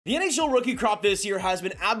The NHL rookie crop this year has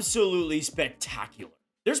been absolutely spectacular.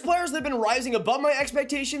 There's players that have been rising above my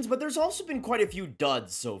expectations, but there's also been quite a few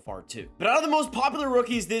duds so far too. But out of the most popular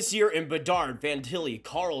rookies this year in Bedard, Fantilli,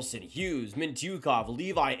 Carlsson, Hughes, Mintyukov,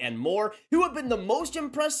 Levi, and more, who have been the most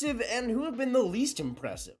impressive and who have been the least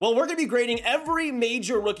impressive? Well, we're going to be grading every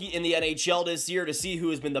major rookie in the NHL this year to see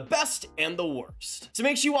who has been the best and the worst. So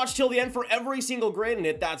make sure you watch till the end for every single grade and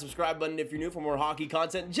hit that subscribe button if you're new for more hockey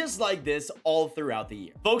content just like this all throughout the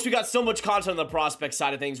year. Folks, we got so much content on the prospect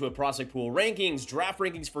side of things with prospect pool rankings, draft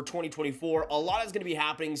rankings for 2024. A lot is going to be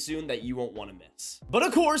happening soon that you won't want to miss. But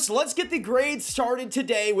of course, let's get the grades started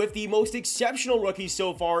today with the most exceptional rookie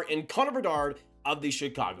so far in Connor Bedard of the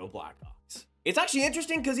Chicago Blackhawks. It's actually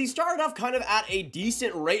interesting because he started off kind of at a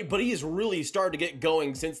decent rate, but he has really started to get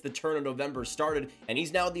going since the turn of November started, and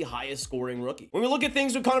he's now the highest scoring rookie. When we look at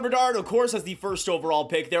things with Connor Bedard, of course, as the first overall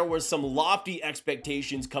pick, there was some lofty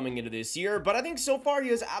expectations coming into this year, but I think so far he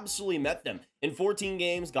has absolutely met them. In 14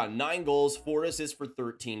 games, got 9 goals, 4 assists for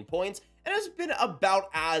 13 points, and it's been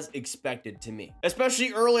about as expected to me.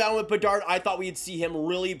 Especially early on with Bedard, I thought we'd see him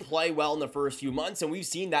really play well in the first few months, and we've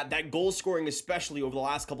seen that goal scoring, especially over the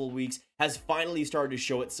last couple of weeks, has finally started to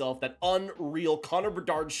show itself. That unreal Connor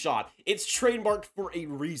Bedard shot, it's trademarked for a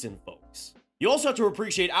reason, folks. You also have to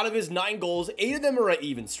appreciate, out of his 9 goals, 8 of them are at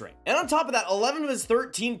even strength. And on top of that, 11 of his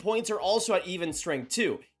 13 points are also at even strength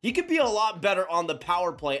too. He could be a lot better on the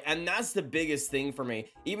power play, and that's the biggest thing for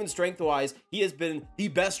me. Even strength-wise, he has been the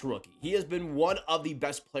best rookie. He has been one of the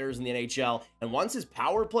best players in the NHL, and once his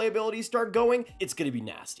power play abilities start going, it's going to be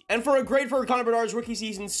nasty. And for a grade for Connor Bedard's rookie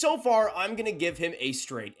season so far, I'm going to give him a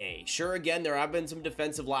straight A. Sure, again, there have been some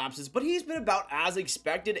defensive lapses, but he's been about as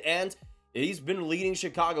expected, and he's been leading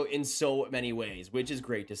Chicago in so many ways, which is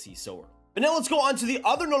great to see so early. But now let's go on to the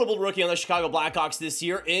other notable rookie on the Chicago Blackhawks this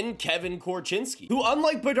year in Kevin Korchinski, who,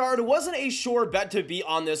 unlike Bedard, wasn't a sure bet to be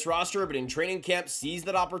on this roster, but in training camp seized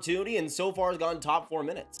that opportunity and so far has gone top 4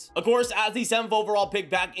 minutes. Of course, as the 7th overall pick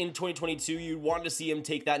back in 2022, you wanted to see him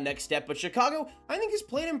take that next step, but Chicago, I think, has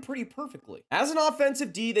played him pretty perfectly. As an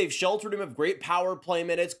offensive D, they've sheltered him of great power play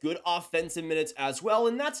minutes, good offensive minutes as well,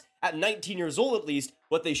 and that's, at 19 years old at least,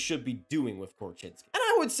 what they should be doing with Korchinski. And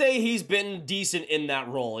I would say he's been decent in that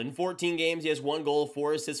role. In 14 games, he has 1 goal,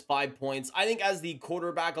 4 assists, 5 points. I think as the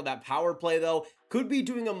quarterback of that power play, though, could be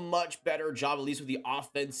doing a much better job, at least with the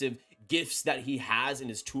offensive gifts that he has in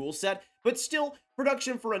his tool set. But still,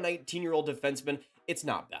 production for a 19-year-old defenseman, it's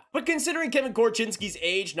not bad. But considering Kevin Korchinski's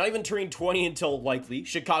age, not even turning 20 until likely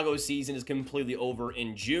Chicago's season is completely over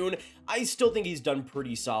in June, I still think he's done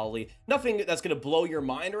pretty solidly. Nothing that's going to blow your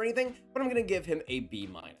mind or anything, but I'm going to give him a B-.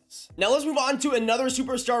 Now let's move on to another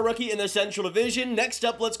superstar rookie in the Central Division. Next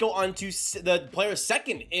up, let's go on to the player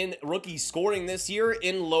second in rookie scoring this year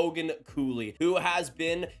in Logan Cooley, who has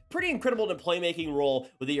been pretty incredible in a playmaking role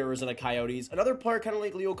with the Arizona Coyotes. Another player kind of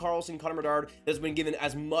like Leo Carlsson, Connor Bedard, that's been given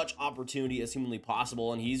as much opportunity as humanly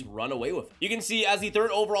possible, and he's run away with it. You can see as the 3rd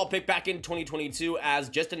overall pick back in 2022 as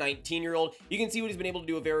just a 19-year-old, you can see what he's been able to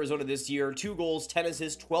do with Arizona this year. 2 goals, 10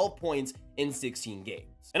 assists, 12 points in 16 games.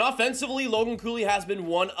 And offensively, Logan Cooley has been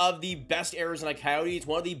one of the best Arizona Coyotes,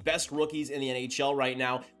 one of the best rookies in the NHL right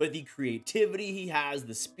now, with the creativity he has,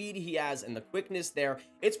 the speed he has, and the quickness there.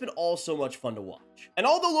 It's been all so much fun to watch. And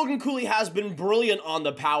although Logan Cooley has been brilliant on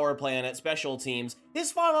the power play and at special teams,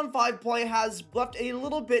 his 5-on-5 play has left a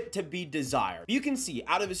little bit to be desired. You can see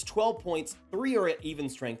out of his 12 points, 3 are at even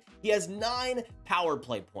strength. He has 9 power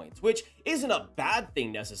play points, which isn't a bad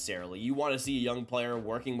thing necessarily. You want to see a young player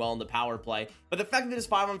working well in the power play, but the fact that his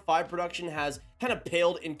 5-on-5 production has kind of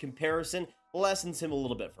paled in comparison lessens him a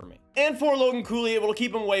little bit for me. And for Logan Cooley, it will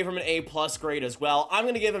keep him away from an A+ grade as well. I'm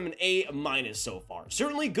going to give him an A- so far.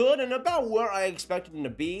 Certainly good and about where I expected him to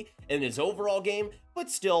be in his overall game, but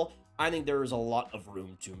still, I think there is a lot of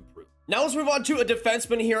room to improve. Now let's move on to a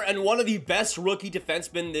defenseman here, and one of the best rookie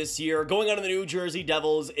defensemen this year, going on to the New Jersey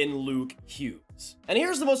Devils in Luke Hughes. And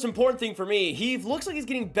here's the most important thing for me. He looks like he's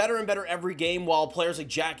getting better and better every game while players like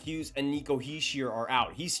Jack Hughes and Nico Hischier are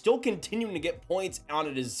out. He's still continuing to get points on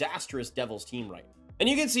a disastrous Devils team right now. And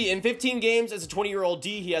you can see in 15 games as a 20-year-old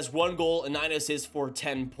D, he has 1 goal and 9 assists for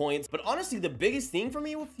 10 points. But honestly, the biggest thing for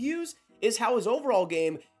me with Hughes is how his overall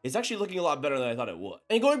game is actually looking a lot better than I thought it would.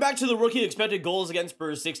 And going back to the rookie expected goals against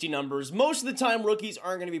per 60 numbers, most of the time rookies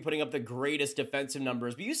aren't going to be putting up the greatest defensive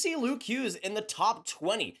numbers, but you see Luke Hughes in the top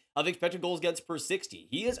 20 of expected goals against per 60.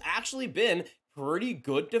 He has actually been pretty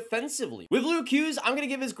good defensively. With Luke Hughes, I'm going to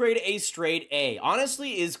give his grade a straight A.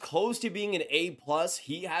 Honestly, is close to being an A+.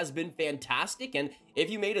 He has been fantastic, and if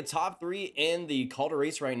you made a top 3 in the Calder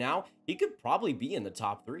race right now, he could probably be in the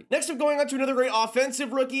top 3. Next up, going on to another great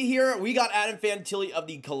offensive rookie here, we got Adam Fantilli of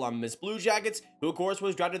the Columbus Blue Jackets, who of course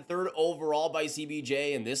was drafted 3rd overall by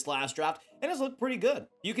CBJ in this last draft, and has looked pretty good.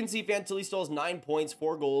 You can see Fantilli still has 9 points,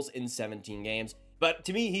 4 goals in 17 games. But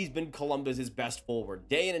to me, he's been Columbus's best forward.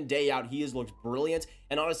 Day in and day out, he has looked brilliant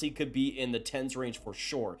and honestly could be in the 10s range for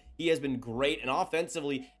sure. He has been great and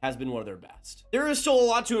offensively has been one of their best. There is still a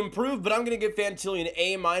lot to improve, but I'm going to give Fantilli an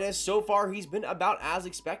A-. So far, he's been about as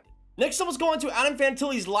expected. Next up, let's go on to Adam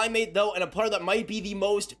Fantilli's line mate, though, and a player that might be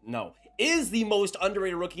is the most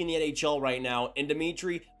underrated rookie in the NHL right now, in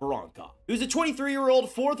Dmitry Voronkov. He was a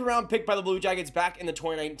 23-year-old 4th round pick by the Blue Jackets back in the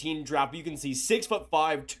 2019 draft. You can see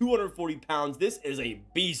 6'5", 240 pounds. This is a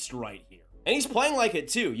beast right here. And he's playing like it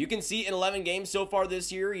too. You can see in 11 games so far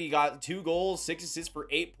this year, he got 2 goals, 6 assists for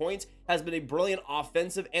 8 points, has been a brilliant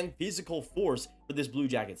offensive and physical force for this Blue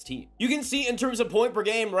Jackets team. You can see in terms of point per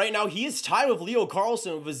game right now, he is tied with Leo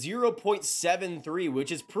Carlsson with a 0.73,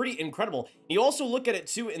 which is pretty incredible. You also look at it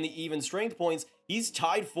too in the even strength points. He's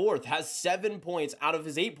tied 4th, has 7 points. Out of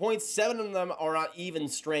his 8 points, 7 of them are on even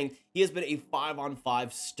strength. He has been a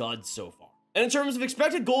 5-on-5 stud so far. And in terms of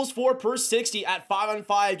expected goals for per 60 at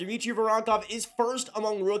 5-on-5, Dmitry Voronkov is first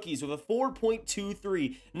among rookies with a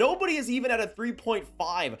 4.23. Nobody is even at a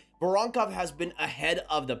 3.5. Voronkov has been ahead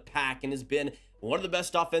of the pack and has been one of the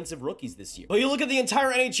best offensive rookies this year. But you look at the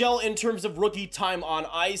entire NHL in terms of rookie time on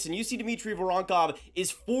ice, and you see Dmitry Voronkov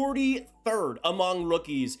is 43rd among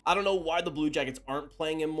rookies. I don't know why the Blue Jackets aren't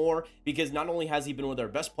playing him more, because not only has he been one of their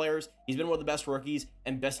best players, he's been one of the best rookies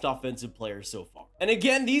and best offensive players so far. And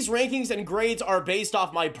again, these rankings and grades are based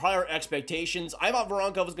off my prior expectations. I thought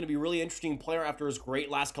Voronkov was going to be a really interesting player after his great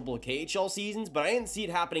last couple of KHL seasons, but I didn't see it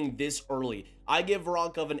happening this early. I give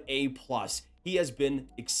Voronkov an A+. He has been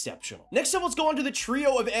exceptional. Next up, let's go on to the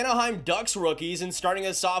trio of Anaheim Ducks rookies, and starting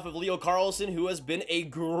us off with Leo Carlsson, who has been a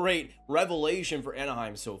great revelation for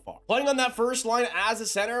Anaheim so far. Playing on that first line as a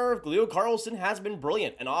center, Leo Carlsson has been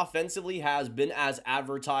brilliant and offensively has been as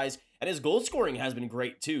advertised. And his goal scoring has been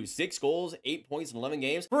great too. 6 goals, 8 points in 11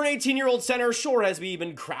 games. For an 18-year-old center, sure, has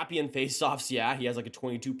been crappy in faceoffs. Yeah, he has like a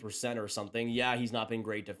 22% or something. Yeah, he's not been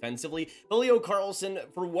great defensively. But Leo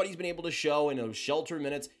Carlsson, for what he's been able to show in those shelter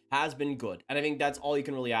minutes, has been good. And I think that's all you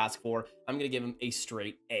can really ask for. I'm going to give him a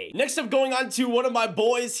straight A. Next up, going on to one of my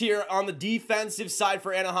boys here on the defensive side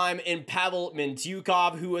for Anaheim in Pavel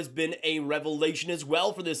Mintyukov, who has been a revelation as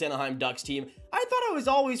well for this Anaheim Ducks team. I thought I was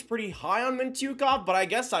always pretty high on Mintyukov, but I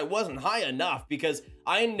guess I wasn't high enough because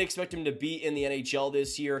I didn't expect him to be in the NHL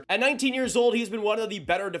this year. At 19 years old, he's been one of the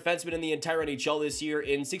better defensemen in the entire NHL this year.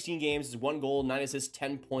 In 16 games, is 1 goal, 9 assists,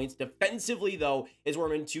 10 points. Defensively, though, is where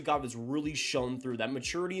Mintyukov has really shown through. That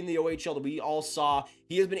maturity in the OHL that we all saw,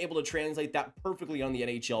 he has been able to translate that perfectly on the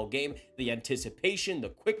NHL game. The anticipation, the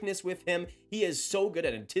quickness with him, he is so good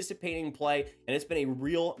at anticipating play, and it's been a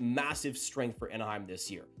real massive strength for Anaheim this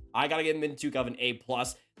year. I gotta give Mintyukov an A+.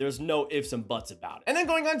 There's no ifs and buts about it. And then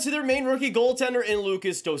going on to their main rookie goaltender in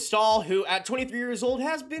Lucas Dostal, who at 23 years old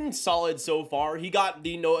has been solid so far. He got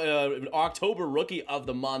the October Rookie of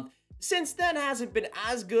the Month. Since then, hasn't been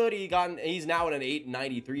as good. He's now at an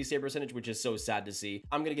 893 save percentage, which is so sad to see.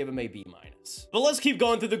 I'm gonna give him a B-. But let's keep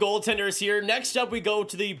going through the goaltenders here. Next up, we go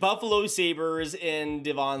to the Buffalo Sabres in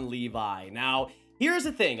Devon Levi. Now, here's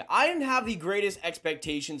the thing. I didn't have the greatest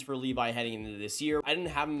expectations for Levi heading into this year. I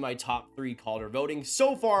didn't have him in my top 3 Calder voting.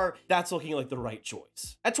 So far, that's looking like the right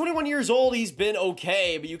choice. At 21 years old, he's been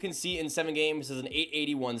okay, but you can see in 7 games, this is an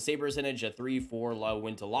 881 save percentage, a 3.4 low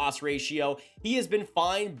win-to-loss ratio. He has been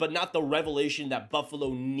fine, but not the revelation that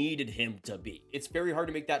Buffalo needed him to be. It's very hard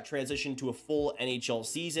to make that transition to a full NHL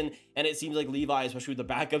season, and it seems like Levi, especially with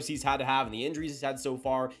the backups he's had to have and the injuries he's had so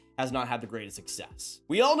far, has not had the greatest success.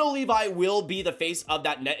 We all know Levi will be the face of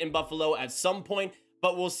that net in Buffalo at some point,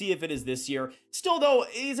 but we'll see if it is this year. Still though,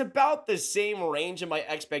 he's about the same range of my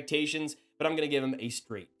expectations, but I'm going to give him a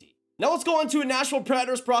straight D. Now let's go on to a Nashville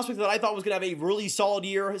Predators prospect that I thought was going to have a really solid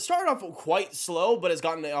year. It started off quite slow, but has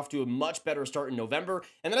gotten off to a much better start in November.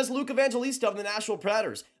 And that is Luke Evangelista of the Nashville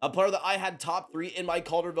Predators, a player that I had top 3 in my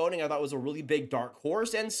Calder voting. I thought was a really big dark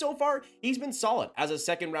horse, and so far he's been solid. As a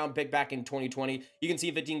 2nd round pick back in 2020, you can see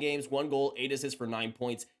 15 games, 1 goal, 8 assists for 9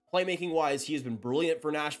 points. Playmaking wise, he has been brilliant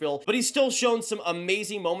for Nashville, but he's still shown some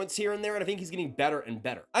amazing moments here and there, and I think he's getting better and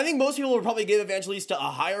better. I think most people will probably give Evangelista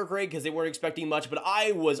a higher grade because they weren't expecting much, but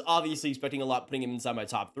I was obviously expecting a lot, putting him inside my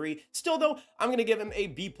top 3. Still though, I'm going to give him a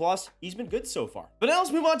B+. He's been good so far. But now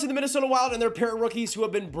let's move on to the Minnesota Wild and their pair of rookies who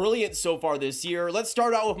have been brilliant so far this year. Let's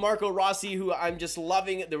start out with Marco Rossi, who I'm just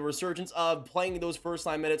loving the resurgence of playing those first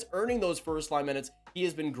line minutes, earning those first line minutes. He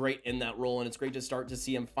has been great in that role, and it's great to start to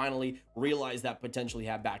see him finally realize that potential he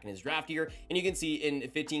had back in his draft year. And you can see in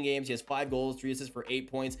 15 games, he has 5 goals, 3 assists for 8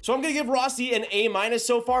 points. So I'm going to give Rossi an A-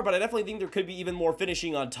 so far, but I definitely think there could be even more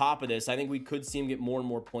finishing on top of this. I think we could see him get more and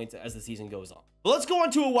more points as the season goes on. But let's go on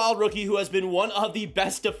to a Wild rookie who has been one of the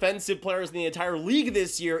best defensive players in the entire league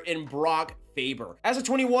this year in Brock Faber. As a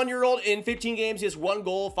 21-year-old, in 15 games, he has 1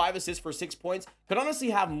 goal, 5 assists for 6 points. Could honestly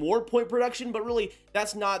have more point production, but really,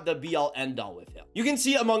 that's not the be-all, end-all with him. You can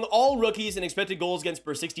see among all rookies in expected goals against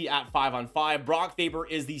per 60 at 5-on-5, Brock Faber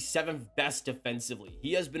is the 7th best defensively.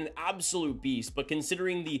 He has been an absolute beast, but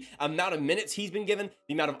considering the amount of minutes he's been given,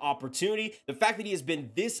 the amount of opportunity, the fact that he has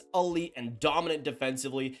been this elite and dominant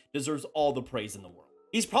defensively deserves all the praise in the world.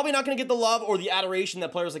 He's probably not going to get the love or the adoration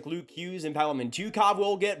that players like Hughes and Pavel Mintyukov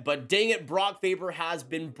will get, but dang it, Brock Faber has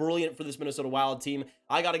been brilliant for this Minnesota Wild team.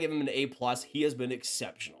 I got to give him an A+. He has been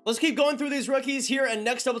exceptional. Let's keep going through these rookies here, and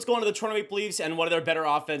next up, let's go on to the Toronto Maple Leafs and one of their better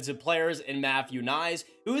offensive players in Matthew Knies,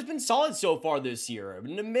 who has been solid so far this year.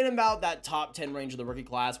 Been about that top 10 range of the rookie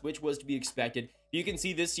class, which was to be expected. You can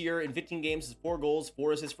see this year in 15 games, is 4 goals,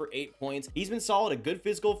 4 assists for 8 points. He's been solid, a good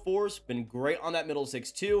physical force, been great on that middle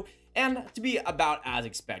 6 too, and to be about as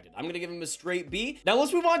expected. I'm going to give him a straight B. Now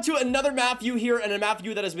let's move on to another Matthew here, and a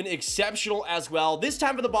Matthew that has been exceptional as well. This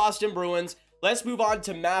time for the Boston Bruins. Let's move on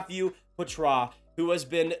to Matthew Poitras, who has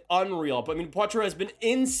been unreal. But I mean, Poitras has been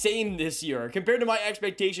insane this year. Compared to my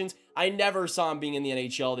expectations, I never saw him being in the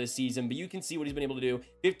NHL this season, but you can see what he's been able to do.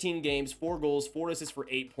 15 games, 4 goals, 4 assists for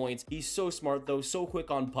 8 points. He's so smart, though, so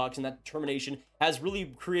quick on pucks, and that determination has really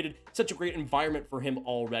created such a great environment for him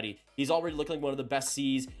already. He's already looking like one of the best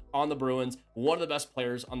Cs on the Bruins, one of the best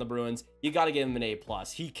players on the Bruins. You got to give him an A+.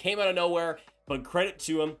 He came out of nowhere, but credit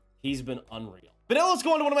to him, he's been unreal. But now let's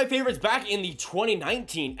go on to one of my favorites back in the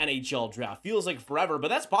 2019 NHL draft. Feels like forever, but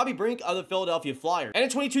that's Bobby Brink of the Philadelphia Flyers. And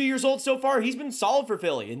at 22 years old so far, he's been solid for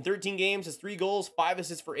Philly. In 13 games, has 3 goals, 5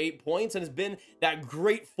 assists for 8 points, and has been that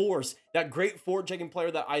great force, that great forward-checking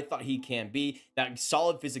player that I thought he can be, that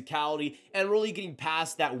solid physicality, and really getting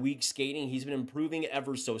past that weak skating. He's been improving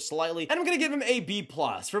ever so slightly. And I'm going to give him a B+.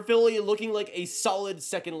 For Philly, looking like a solid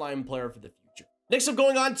second-line player for the future. Next up,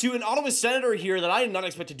 going on to an Ottawa Senator here that I did not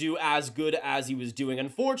expect to do as good as he was doing.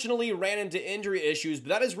 Unfortunately, ran into injury issues, but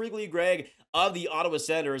that is Wrigley Gregg of the Ottawa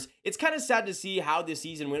Senators. It's kind of sad to see how this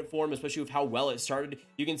season went for him, especially with how well it started.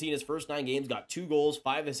 You can see in his first 9 games, got 2 goals,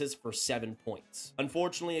 5 assists for 7 points.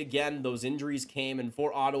 Unfortunately, again, those injuries came, and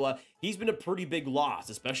for Ottawa, he's been a pretty big loss,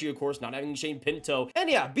 especially, of course, not having Shane Pinto. And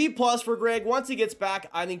yeah, B+ for Gregg. Once he gets back,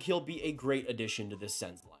 I think he'll be a great addition to this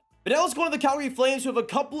Sens line. But now let's go to the Calgary Flames, who have a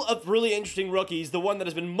couple of really interesting rookies. The one that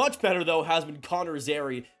has been much better, though, has been Connor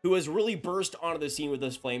Zary, who has really burst onto the scene with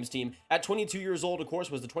this Flames team. At 22 years old, of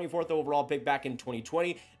course, was the 24th overall pick back in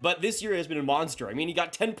 2020, but this year has been a monster. I mean, he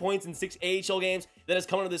got 10 points in 6 AHL games, then has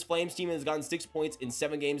come into this Flames team and has gotten 6 points in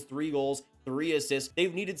 7 games, 3 goals, 3 assists.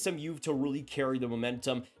 They've needed some youth to really carry the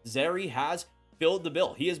momentum. Zary has filled the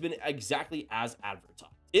bill. He has been exactly as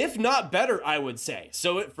advertised, if not better, I would say.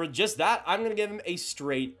 So for just that, I'm going to give him a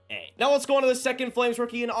straight A. Now let's go on to the second Flames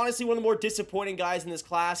rookie, and honestly one of the more disappointing guys in this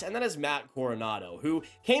class, and that is Matt Coronado, who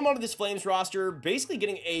came onto this Flames roster basically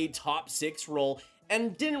getting a top 6 role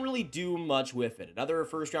and didn't really do much with it. Another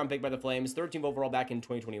first-round pick by the Flames, 13th overall back in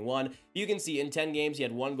 2021. You can see in 10 games, he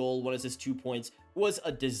had 1 goal, 1 assist, 2 points. Was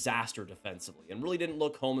a disaster defensively and really didn't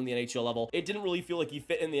look home in the NHL level. It didn't really feel like he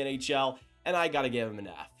fit in the NHL, and I gotta give him an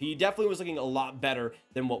F. He definitely was looking a lot better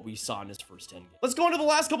than what we saw in his first 10 games. Let's go on to the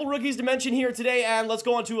last couple rookies to mention here today, and let's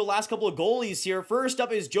go on to the last couple of goalies here. First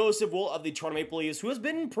up is Joseph Woll of the Toronto Maple Leafs, who has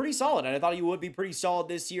been pretty solid, and I thought he would be pretty solid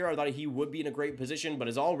this year. I thought he would be in a great position, but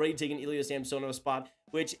has already taken Ilya Samsonov's spot,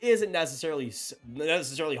 which isn't necessarily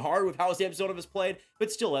hard with how Samsonov has played,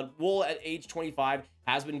 but still, Woll at age 25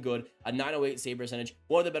 has been good. A 908 save percentage,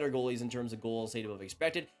 one of the better goalies in terms of goals saved above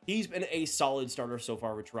expected. He's been a solid starter so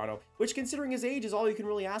far with Toronto, which considering his age is all you can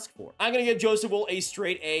really ask for. I'm going to give Joseph Woll a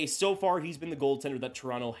straight A. So far, he's been the goaltender that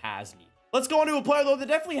Toronto has needed. Let's go on to a player, though, that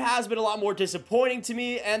definitely has been a lot more disappointing to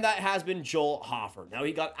me, and that has been Joel Hofer. Now,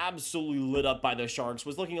 he got absolutely lit up by the Sharks,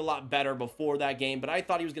 was looking a lot better before that game, but I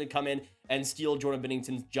thought he was going to come in and steal Jordan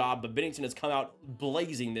Binnington's job, but Binnington has come out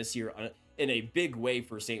blazing this year in a big way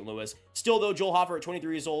for St. Louis. Still, though, Joel Hofer at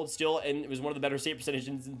 23 years old, still, and it was one of the better save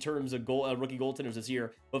percentages in terms of rookie goaltenders this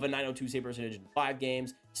year, with a 902 save percentage in 5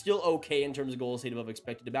 games. Still okay in terms of goals saved above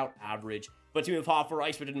expected, about average. But to me with Hofer, I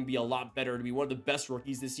expected him to be a lot better, to be one of the best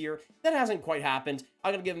rookies this year. That hasn't quite happened.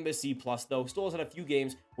 I'm going to give him a C+, though. Still has had a few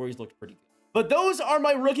games where he's looked pretty good. But those are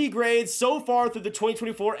my rookie grades so far through the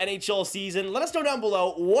 2024 NHL season. Let us know down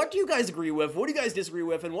below, what do you guys agree with? What do you guys disagree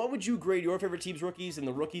with? And what would you grade your favorite team's rookies and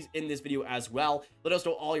the rookies in this video as well? Let us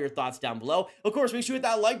know all your thoughts down below. Of course, make sure you hit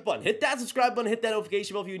that like button, hit that subscribe button, hit that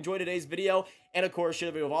notification bell if you enjoyed today's video. And of course, share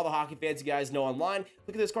the video with all the hockey fans you guys know online.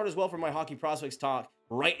 Look at this card as well for my hockey prospects talk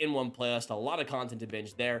right in one playlist. A lot of content to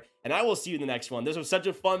binge there. And I will see you in the next one. This was such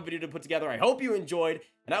a fun video to put together. I hope you enjoyed,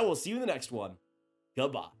 and I will see you in the next one.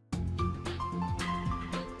 Goodbye.